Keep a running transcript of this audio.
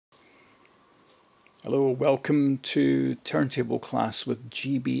Hello, welcome to Turntable Class with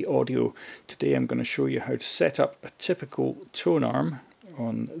GB Audio. Today I'm going to show you how to set up a typical tone arm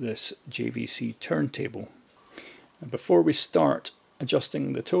on this JVC turntable. And before we start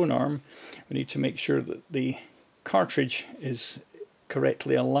adjusting the tone arm, we need to make sure that the cartridge is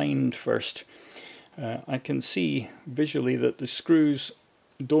correctly aligned first. I can see visually that the screws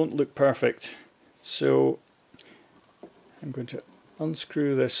don't look perfect, so I'm going to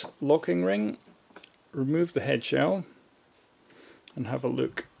unscrew this locking ring, remove the head shell and have a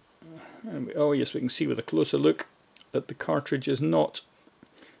look. Oh yes, we can see with a closer look that the cartridge is not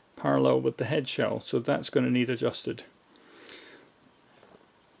parallel with the head shell, so that's going to need adjusted.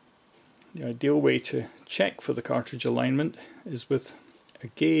 The ideal way to check for the cartridge alignment is with a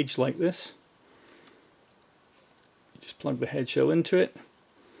gauge like this. You just plug the head shell into it,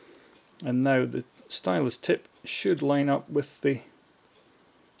 and now the stylus tip should line up with the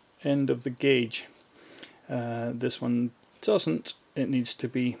end of the gauge. This one doesn't. It needs to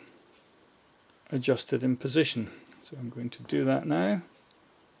be adjusted in position. So I'm going to do that now.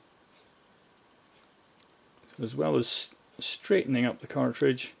 So as well as straightening up the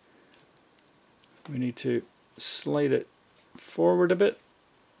cartridge, we need to slide it forward a bit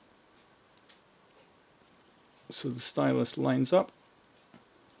so the stylus lines up.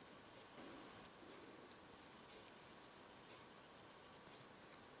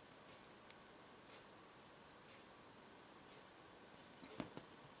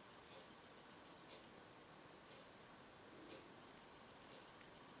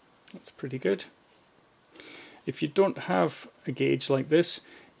 That's pretty good. If you don't have a gauge like this,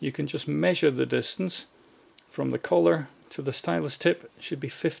 you can just measure the distance from the collar to the stylus tip. It should be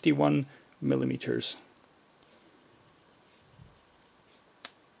 51 millimeters.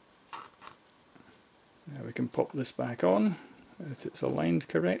 Now we can pop this back on as it's aligned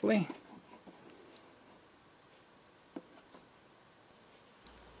correctly.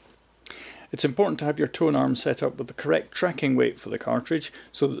 It's important to have your tone arm set up with the correct tracking weight for the cartridge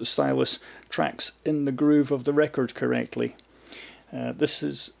so that the stylus tracks in the groove of the record correctly. This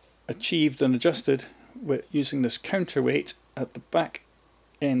is achieved and adjusted with using this counterweight at the back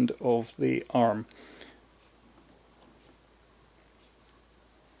end of the arm.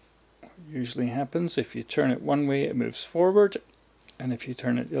 What usually happens, if you turn it one way it moves forward, and if you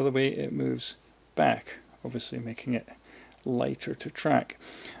turn it the other way it moves back, obviously making it lighter to track.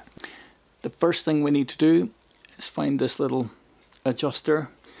 The first thing we need to do is find this little adjuster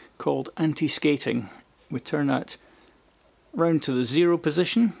called anti-skating. We turn that round to the 0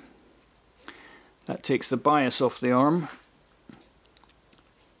 position. That takes the bias off the arm.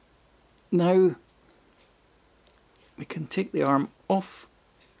 Now we can take the arm off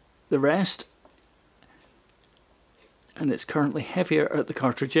the rest, and it's currently heavier at the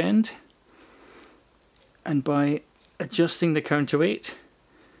cartridge end, and by adjusting the counterweight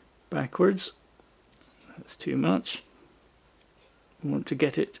backwards, that's too much, we want to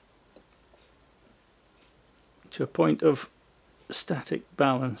get it to a point of static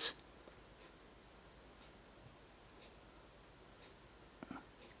balance.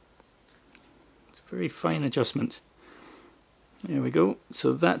 It's a very fine adjustment. There we go.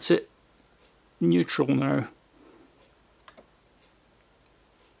 So that's it, neutral now.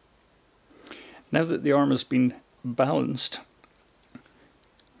 Now that the arm has been balanced,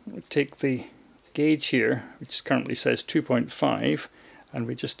 we take the gauge here, which currently says 2.5, and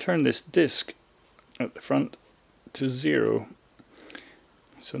we just turn this disc at the front to 0.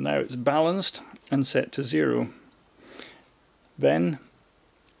 So now it's balanced and set to 0. Then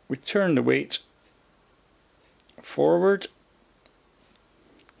we turn the weight forward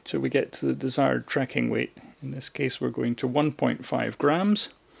till we get to the desired tracking weight. In this case we're going to 1.5 grams,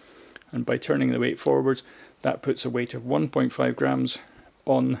 and by turning the weight forwards that puts a weight of 1.5 grams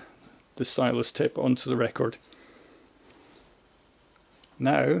on the stylus tip onto the record.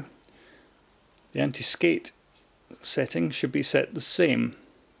 Now the anti-skate setting should be set the same.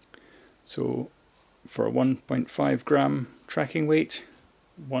 So for a 1.5 gram tracking weight,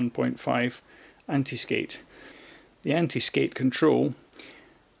 1.5 anti-skate. The anti-skate control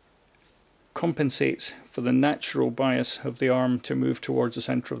compensates for the natural bias of the arm to move towards the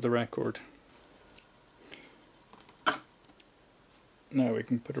center of the record. Now we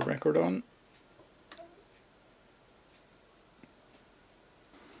can put a record on.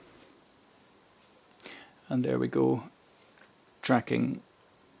 And there we go, tracking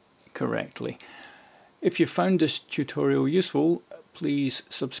correctly. If you found this tutorial useful, please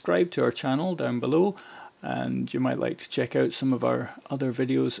subscribe to our channel down below, and you might like to check out some of our other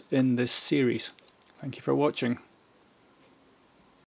videos in this series. Thank you for watching.